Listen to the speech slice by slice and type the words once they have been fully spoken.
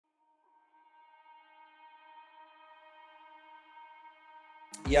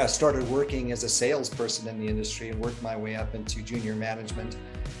Yeah, I started working as a salesperson in the industry and worked my way up into junior management,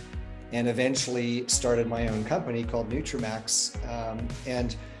 and eventually started my own company called Nutramax.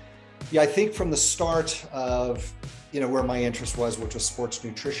 And yeah, I think from the start of where my interest was, which was sports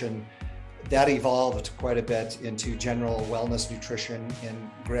nutrition, that evolved quite a bit into general wellness nutrition and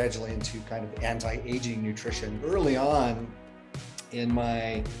gradually into kind of anti-aging nutrition. Early on in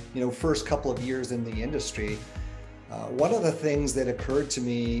my first couple of years in the industry, one of the things that occurred to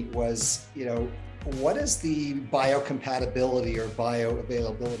me was, what is the biocompatibility or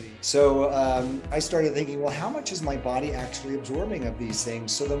bioavailability? So I started thinking, well, how much is my body actually absorbing of these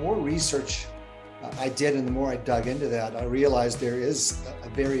things? So the more research I did and the more I dug into that, I realized there is a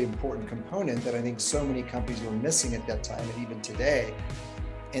very important component that I think so many companies were missing at that time and even today.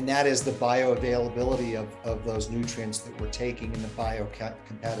 And that is the bioavailability of those nutrients that we're taking, and the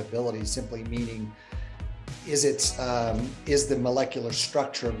biocompatibility, simply meaning, is the molecular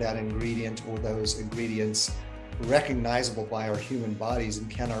structure of that ingredient or those ingredients recognizable by our human bodies, and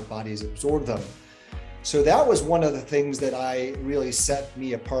can our bodies absorb them? So that was one of the things that I really set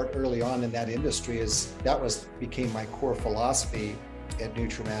me apart early on in that industry, is that became my core philosophy at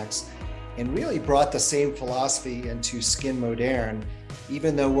Nutramax, and really brought the same philosophy into Skin Moderne,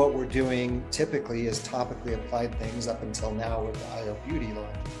 even though what we're doing typically is topically applied things up until now with the Beauti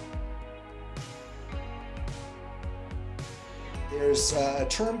line. There's a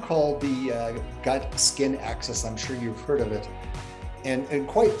term called the gut-skin axis. I'm sure you've heard of it. And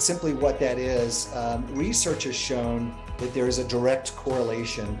quite simply what that is, research has shown that there is a direct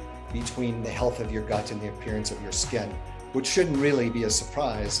correlation between the health of your gut and the appearance of your skin, which shouldn't really be a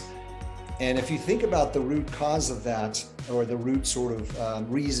surprise. And if you think about the root cause of that, or the root sort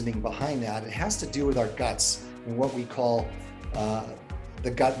of reasoning behind that, it has to do with our guts and what we call the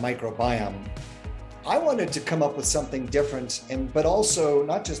gut microbiome. I wanted to come up with something different, but also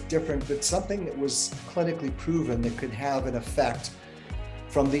not just different, but something that was clinically proven that could have an effect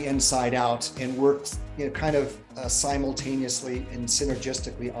from the inside out and worked kind of simultaneously and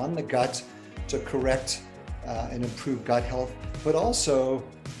synergistically on the gut to correct and improve gut health, but also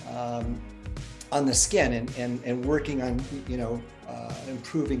on the skin and working on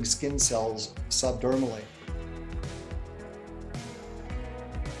improving skin cells subdermally.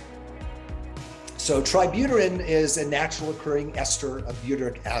 So Tributyrin is a natural occurring ester of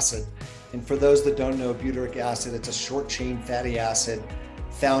butyric acid. And for those that don't know, butyric acid, it's a short chain fatty acid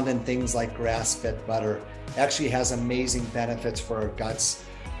found in things like grass-fed butter. It actually has amazing benefits for our guts.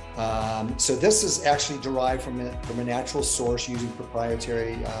 So this is actually derived from a natural source using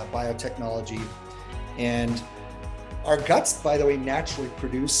proprietary biotechnology. And our guts, by the way, naturally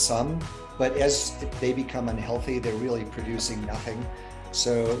produce some, but as they become unhealthy, they're really producing nothing.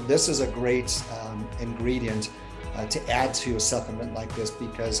 So this is a great ingredient to add to a supplement like this,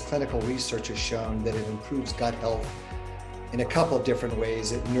 because clinical research has shown that it improves gut health in a couple of different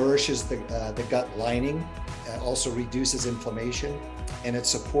ways. It nourishes the gut lining, also reduces inflammation, and it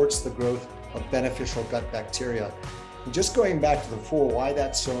supports the growth of beneficial gut bacteria. And just going back to the before, why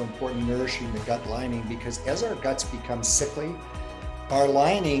that's so important, nourishing the gut lining, because as our guts become sickly, our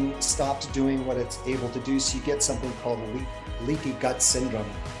lining stops doing what it's able to do. So you get something called leaky gut syndrome.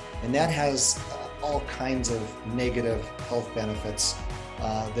 And that has all kinds of negative health benefits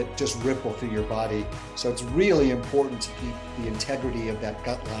that just ripple through your body. So it's really important to keep the integrity of that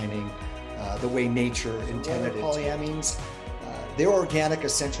gut lining the way nature intended it. Polyamines, they're organic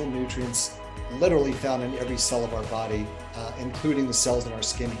essential nutrients literally found in every cell of our body, including the cells in our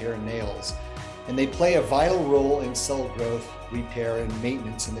skin, hair, and nails. And they play a vital role in cell growth, repair, and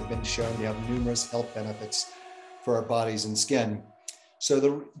maintenance, and they've been shown to have numerous health benefits for our bodies and skin. So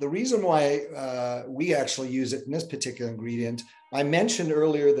the reason why we actually use it in this particular ingredient, I mentioned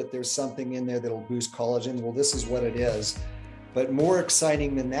earlier that there's something in there that'll boost collagen. Well, this is what it is. But more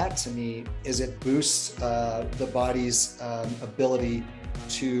exciting than that to me is it boosts the body's ability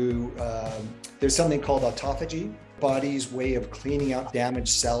to, there's something called autophagy, body's way of cleaning out damaged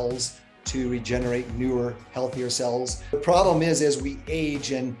cells to regenerate newer, healthier cells. The problem is, as we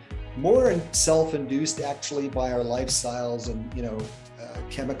age, and more self-induced actually by our lifestyles and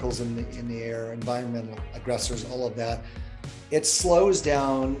chemicals in the air, environmental aggressors, all of that, it slows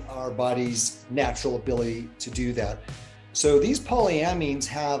down our body's natural ability to do that. So these polyamines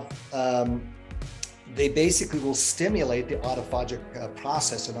have, they basically will stimulate the autophagic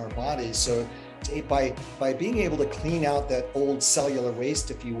process in our bodies. So by being able to clean out that old cellular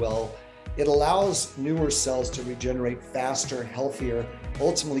waste, if you will, it allows newer cells to regenerate faster, healthier,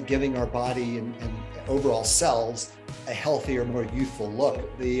 ultimately giving our body and overall cells a healthier, more youthful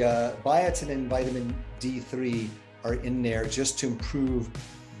look. The biotin and vitamin D3 are in there just to improve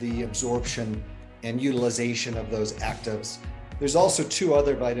the absorption and utilization of those actives. There's also two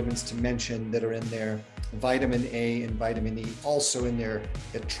other vitamins to mention that are in there. Vitamin A and vitamin E also in there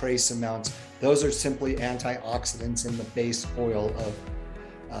at trace amounts. Those are simply antioxidants in the base oil of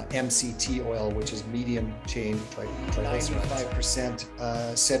MCT oil, which is medium chain triglycerides.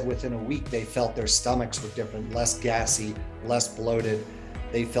 95% said within a week they felt their stomachs were different, less gassy, less bloated.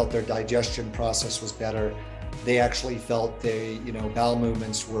 They felt their digestion process was better. They actually felt bowel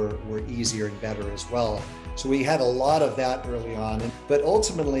movements were easier and better as well. So we had a lot of that early on. But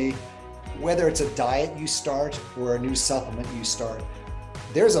ultimately, whether it's a diet you start or a new supplement you start,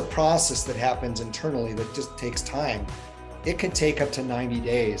 there's a process that happens internally that just takes time. It can take up to 90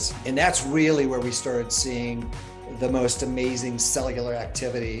 days. And that's really where we started seeing the most amazing cellular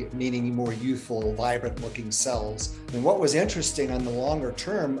activity, meaning more youthful, vibrant looking cells. And what was interesting on the longer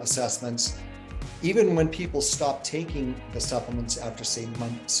term assessments, even when people stopped taking the supplements after say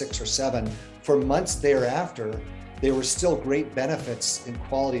month 6 or 7, for months thereafter, there were still great benefits in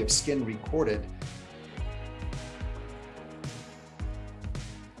quality of skin recorded.